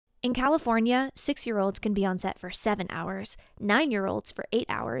In California, 6-year-olds can be on set for 7 hours, 9-year-olds for 8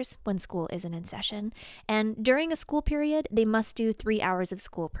 hours when school isn't in session, and during a school period, they must do 3 hours of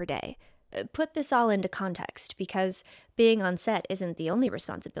school per day. Put this all into context, because being on set isn't the only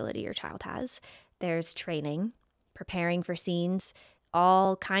responsibility your child has. There's training, preparing for scenes,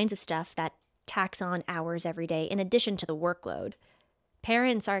 all kinds of stuff that tacks on hours every day in addition to the workload.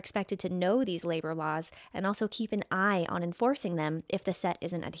 Parents are expected to know these labor laws and also keep an eye on enforcing them if the set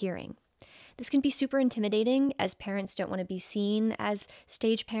isn't adhering. This can be super intimidating, as parents don't want to be seen as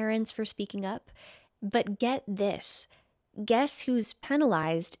stage parents for speaking up. But get this. Guess who's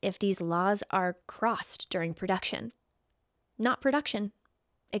penalized if these laws are crossed during production? Not production.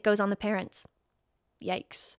 It goes on the parents. Yikes.